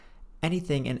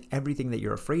anything and everything that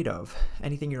you're afraid of,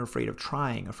 anything you're afraid of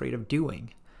trying, afraid of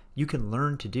doing, you can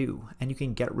learn to do, and you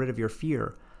can get rid of your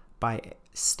fear by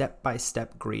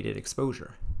step-by-step graded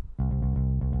exposure.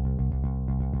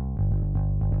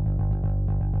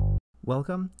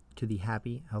 Welcome to the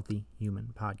Happy, Healthy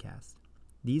Human podcast.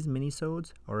 These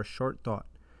mini-sodes are a short thought,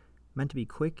 meant to be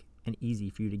quick and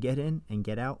easy for you to get in and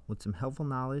get out with some helpful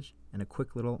knowledge and a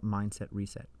quick little mindset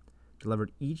reset.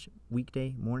 Delivered each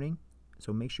weekday morning,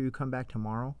 so make sure you come back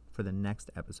tomorrow for the next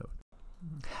episode.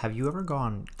 Have you ever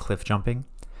gone cliff jumping?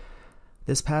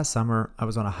 This past summer, I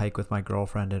was on a hike with my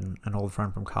girlfriend and an old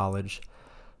friend from college.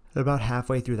 About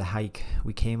halfway through the hike,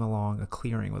 we came along a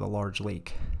clearing with a large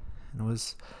lake. And it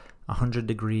was a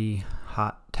 100-degree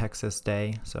hot Texas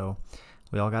day, so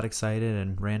we all got excited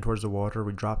and ran towards the water.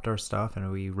 We dropped our stuff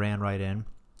and we ran right in.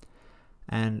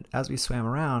 And as we swam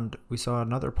around, we saw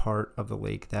another part of the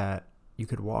lake that you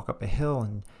could walk up a hill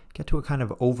and get to a kind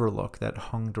of overlook that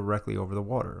hung directly over the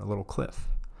water, a little cliff.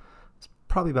 It's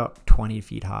probably about 20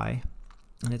 feet high,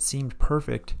 and it seemed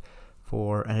perfect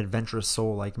for an adventurous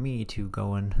soul like me to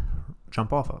go and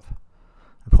jump off of.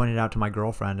 I pointed out to my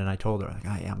girlfriend and I told her,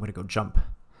 I'm going to go jump.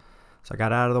 So I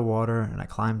got out of the water and I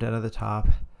climbed out of the top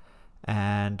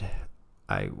and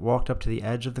I walked up to the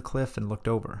edge of the cliff and looked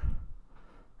over.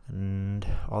 And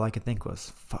all I could think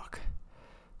was, fuck,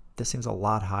 this seems a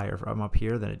lot higher from up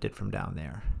here than it did from down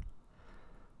there.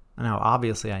 Now,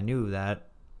 obviously, I knew that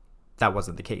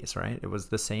wasn't the case, right? It was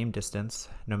the same distance,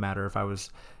 no matter if I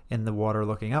was in the water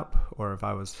looking up or if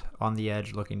I was on the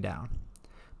edge looking down.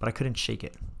 But I couldn't shake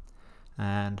it.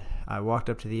 And I walked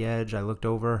up to the edge, I looked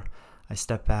over, I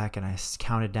stepped back, and I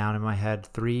counted down in my head,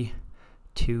 3,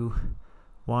 2,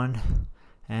 1,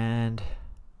 and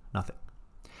nothing.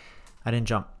 I didn't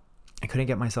jump. I couldn't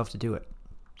get myself to do it.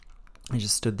 I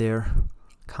just stood there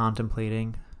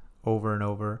contemplating over and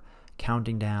over,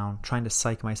 counting down, trying to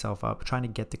psych myself up, trying to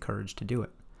get the courage to do it.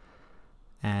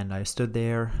 And I stood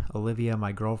there, Olivia,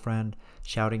 my girlfriend,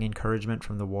 shouting encouragement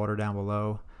from the water down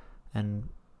below, and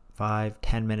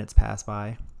 5-10 minutes passed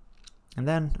by. And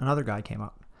then another guy came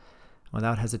up.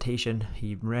 Without hesitation,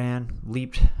 he ran,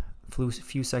 leaped, flew a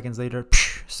few seconds later,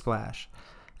 splash.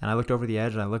 And I looked over the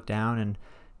edge and I looked down and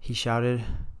he shouted,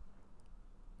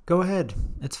 "Go ahead,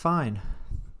 it's fine."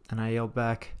 And I yelled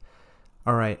back,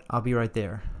 "All right, I'll be right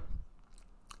there."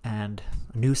 And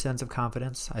a new sense of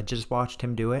confidence. I just watched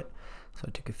him do it. So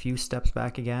I took a few steps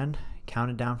back again,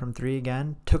 counted down from 3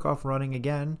 again, took off running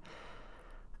again,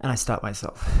 and I stopped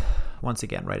myself once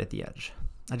again right at the edge.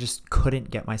 I just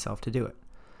couldn't get myself to do it.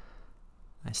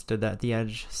 I stood at the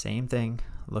edge, same thing,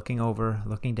 looking over,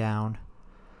 looking down,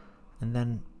 and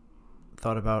then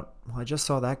thought about, well, I just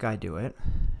saw that guy do it,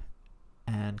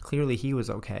 and clearly he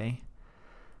was okay,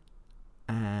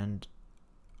 and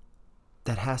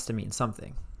that has to mean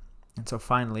something. And so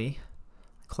finally,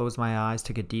 I closed my eyes,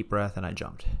 took a deep breath, and I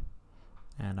jumped.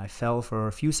 And I fell for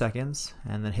a few seconds,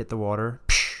 and then hit the water,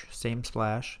 same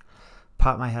splash,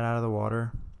 popped my head out of the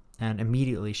water, and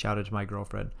immediately shouted to my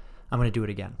girlfriend, "I'm going to do it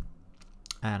again."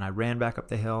 And I ran back up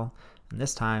the hill, and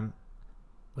this time,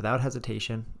 without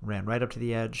hesitation, ran right up to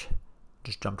the edge,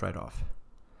 just jumped right off.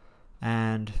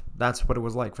 And that's what it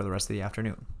was like for the rest of the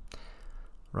afternoon.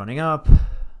 Running up,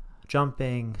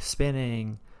 jumping,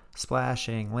 spinning,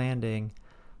 splashing, landing,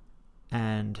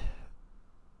 and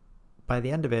by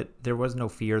the end of it, there was no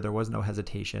fear, there was no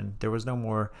hesitation, there was no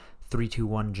more 3, 2,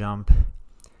 1 jump.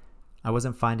 I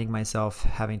wasn't finding myself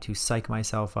having to psych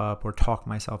myself up or talk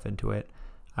myself into it.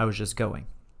 I was just going.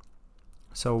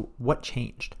 So what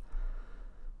changed?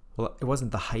 Well, it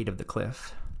wasn't the height of the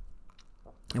cliff.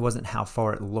 It wasn't how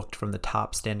far it looked from the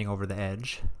top standing over the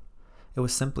edge. It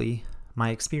was simply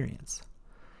my experience.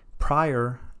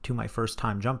 Prior to my first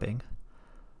time jumping,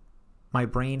 my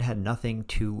brain had nothing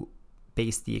to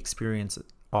base the experience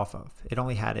off of. It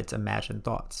only had its imagined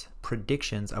thoughts,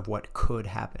 predictions of what could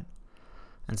happen.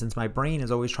 And since my brain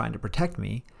is always trying to protect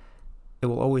me, it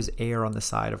will always err on the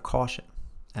side of caution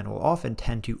and will often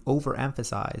tend to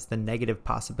overemphasize the negative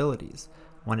possibilities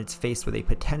when it's faced with a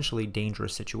potentially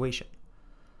dangerous situation.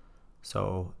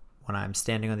 So when I'm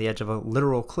standing on the edge of a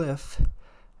literal cliff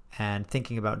and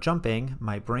thinking about jumping,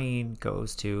 my brain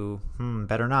goes to,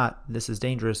 better not, this is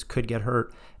dangerous, could get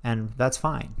hurt, and that's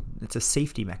fine. It's a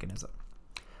safety mechanism.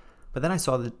 But then I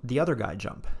saw the other guy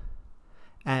jump,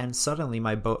 and suddenly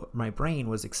my brain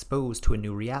was exposed to a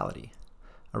new reality,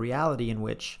 a reality in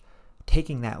which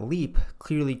taking that leap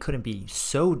clearly couldn't be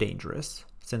so dangerous,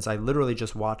 since I literally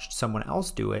just watched someone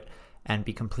else do it and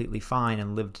be completely fine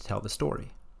and live to tell the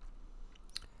story.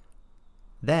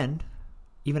 Then,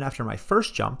 even after my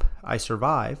first jump, I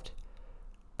survived,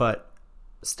 but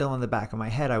still in the back of my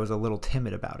head, I was a little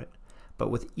timid about it. But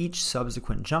with each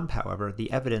subsequent jump, however,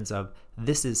 the evidence of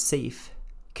this is safe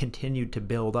continued to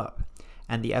build up,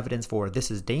 and the evidence for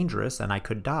this is dangerous and I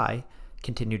could die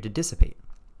continued to dissipate.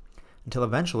 Until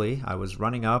eventually I was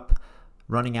running out,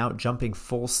 jumping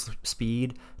full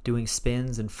speed, doing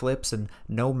spins and flips, and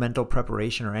no mental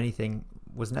preparation or anything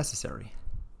was necessary.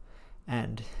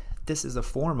 And this is a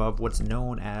form of what's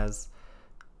known as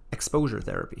exposure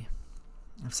therapy.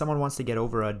 If someone wants to get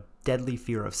over a deadly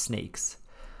fear of snakes,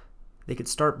 they could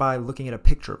start by looking at a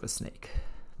picture of a snake,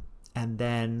 and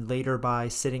then later by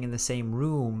sitting in the same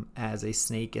room as a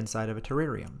snake inside of a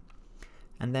terrarium,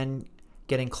 and then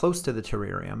getting close to the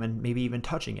terrarium and maybe even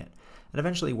touching it, and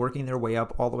eventually working their way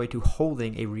up all the way to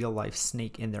holding a real-life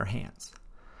snake in their hands.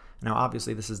 Now,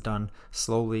 obviously, this is done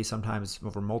slowly, sometimes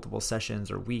over multiple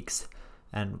sessions or weeks,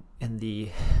 and in the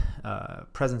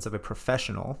presence of a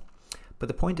professional. But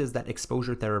the point is that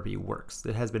exposure therapy works.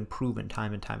 It has been proven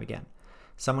time and time again.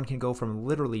 Someone can go from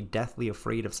literally deathly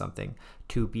afraid of something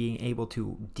to being able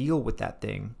to deal with that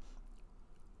thing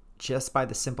just by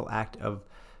the simple act of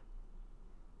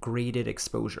graded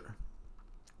exposure.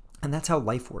 And that's how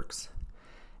life works.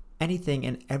 Anything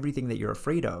and everything that you're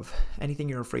afraid of, anything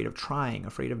you're afraid of trying,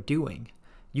 afraid of doing,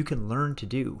 you can learn to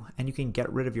do, and you can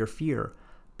get rid of your fear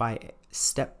by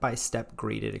step-by-step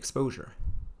graded exposure.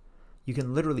 You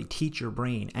can literally teach your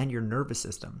brain and your nervous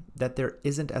system that there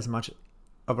isn't as much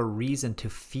of a reason to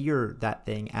fear that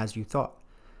thing as you thought.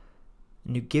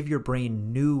 And you give your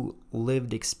brain new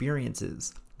lived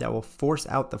experiences that will force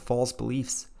out the false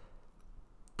beliefs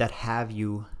that have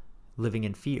you living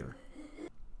in fear.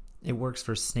 It works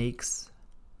for snakes.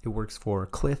 It works for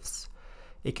cliffs.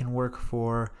 It can work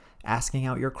for asking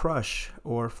out your crush,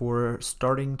 or for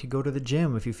starting to go to the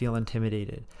gym if you feel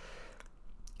intimidated.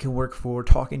 It can work for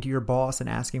talking to your boss and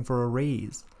asking for a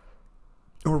raise,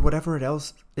 or whatever it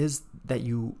else is that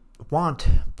you want,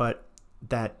 but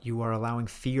that you are allowing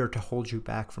fear to hold you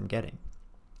back from getting.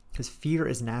 Because fear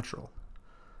is natural.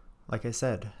 Like I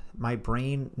said, my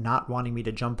brain not wanting me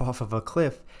to jump off of a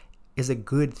cliff is a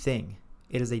good thing.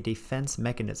 It is a defense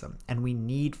mechanism, and we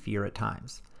need fear at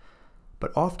times.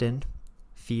 But often,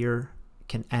 fear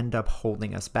can end up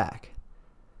holding us back.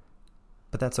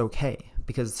 But that's okay,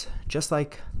 because just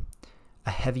like a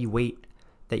heavy weight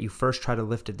that you first try to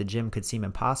lift at the gym could seem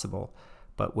impossible,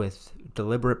 but with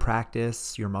deliberate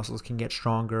practice, your muscles can get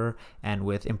stronger, and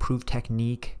with improved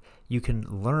technique, you can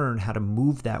learn how to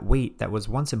move that weight that was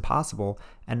once impossible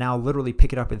and now literally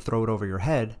pick it up and throw it over your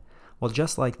head. Well,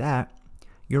 just like that,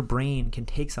 your brain can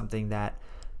take something that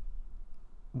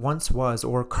once was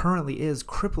or currently is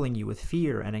crippling you with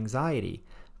fear and anxiety,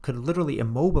 could literally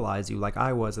immobilize you like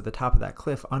I was at the top of that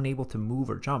cliff, unable to move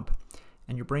or jump.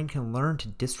 And your brain can learn to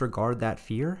disregard that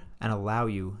fear and allow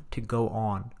you to go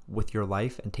on with your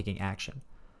life and taking action.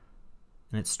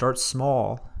 And it starts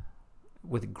small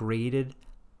with graded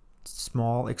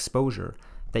small exposure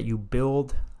that you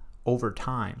build over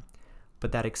time.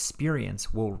 But that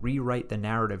experience will rewrite the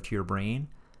narrative to your brain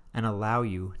and allow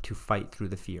you to fight through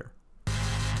the fear.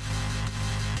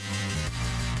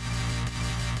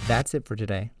 That's it for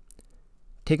today.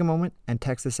 Take a moment and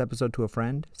text this episode to a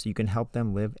friend so you can help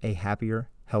them live a happier,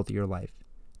 healthier life.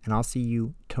 And I'll see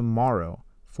you tomorrow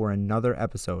for another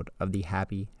episode of the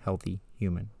Happy, Healthy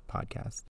Human podcast.